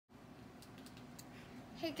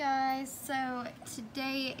Hey guys, so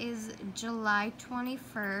today is July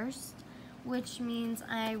 21st, which means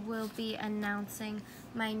I will be announcing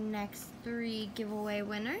my next 3 giveaway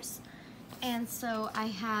winners. And so I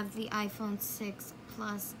have the iPhone 6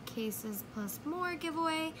 Plus Cases Plus More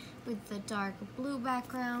giveaway with the dark blue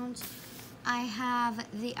background. I have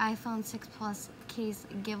the iPhone 6 Plus case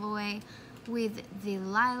giveaway with the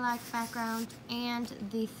lilac background and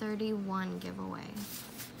the 31 giveaway.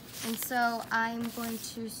 And so I'm going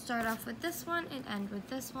to start off with this one and end with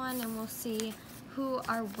this one, and we'll see who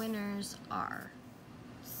our winners are.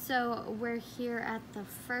 So we're here at the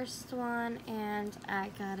first one, and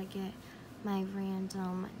I gotta get my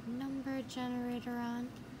random number generator on.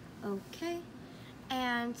 Okay.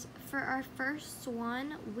 And for our first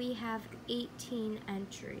one, we have 18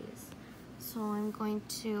 entries. So I'm going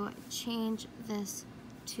to change this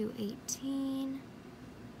to 18.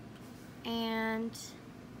 And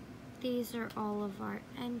these are all of our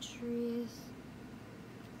entries.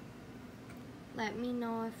 Let me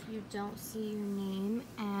know if you don't see your name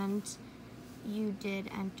and you did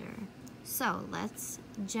enter. So let's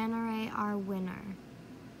generate our winner.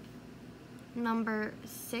 Number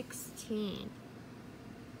 16.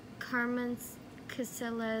 Carmen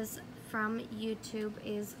Casillas from YouTube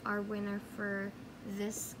is our winner for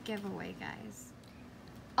this giveaway, guys.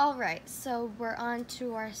 Alright, so we're on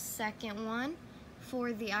to our second one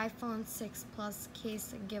for the iPhone 6 Plus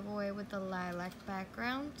case giveaway with the lilac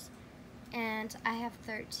background. And I have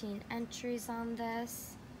 13 entries on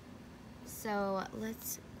this. So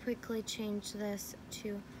let's quickly change this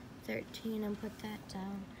to 13 and put that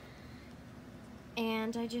down.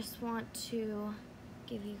 And I just want to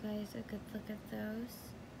give you guys a good look at those.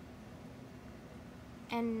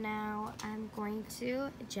 And now I'm going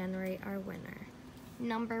to generate our winner.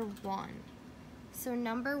 Number 1. So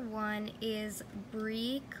number 1 is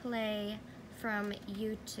Bree Clay from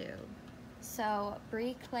YouTube. So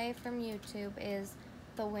Bree Clay from YouTube is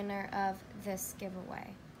the winner of this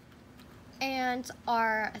giveaway. And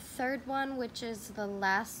our third one, which is the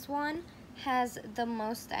last one, has the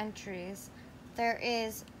most entries. There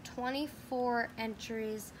is 24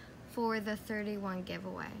 entries for the 31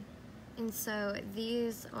 giveaway. And so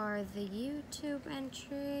these are the YouTube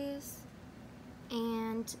entries.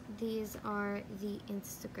 And these are the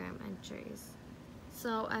Instagram entries.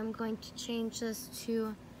 So I'm going to change this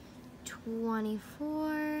to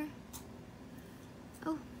 24.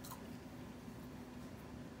 Oh.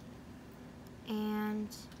 And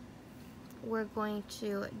we're going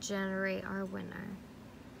to generate our winner.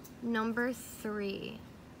 Number 3.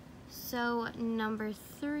 So number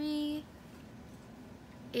 3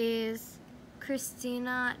 is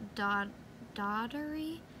Christina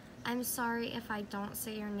Daughtery. I'm sorry if I don't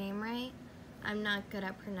say your name right. I'm not good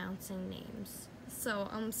at pronouncing names, so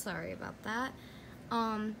I'm sorry about that.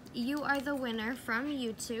 You are the winner from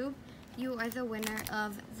YouTube. You are the winner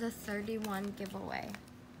of the 31 giveaway.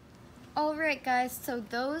 Alright guys, so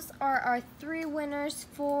those are our 3 winners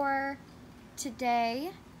for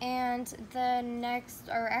today. And the next,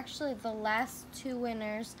 or actually the last 2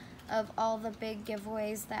 winners of all the big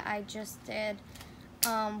giveaways that I just did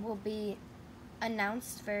will be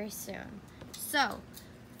announced very soon. So,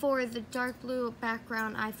 for the dark blue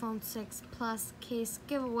background iPhone 6 Plus case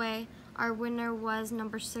giveaway, our winner was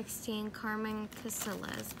number 16, Carmen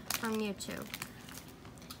Casillas from YouTube.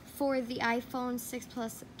 For the iPhone 6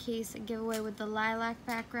 Plus case giveaway with the lilac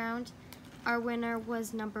background, our winner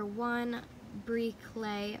was number 1, Bree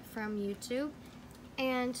Clay from YouTube.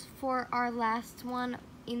 And for our last one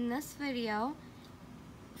in this video,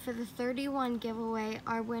 for the 31 giveaway,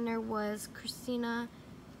 our winner was Christina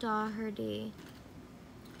Daugherty,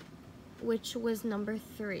 which was number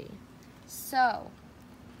 3. So,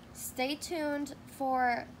 stay tuned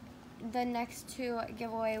for the next 2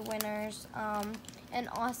 giveaway winners, and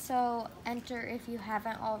also enter if you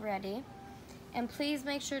haven't already. And please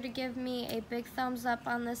make sure to give me a big thumbs up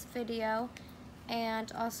on this video,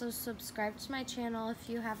 and also subscribe to my channel if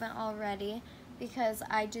you haven't already, because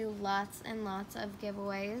I do lots and lots of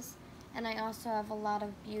giveaways, and I also have a lot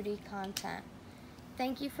of beauty content.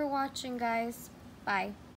 Thank you for watching, guys. Bye.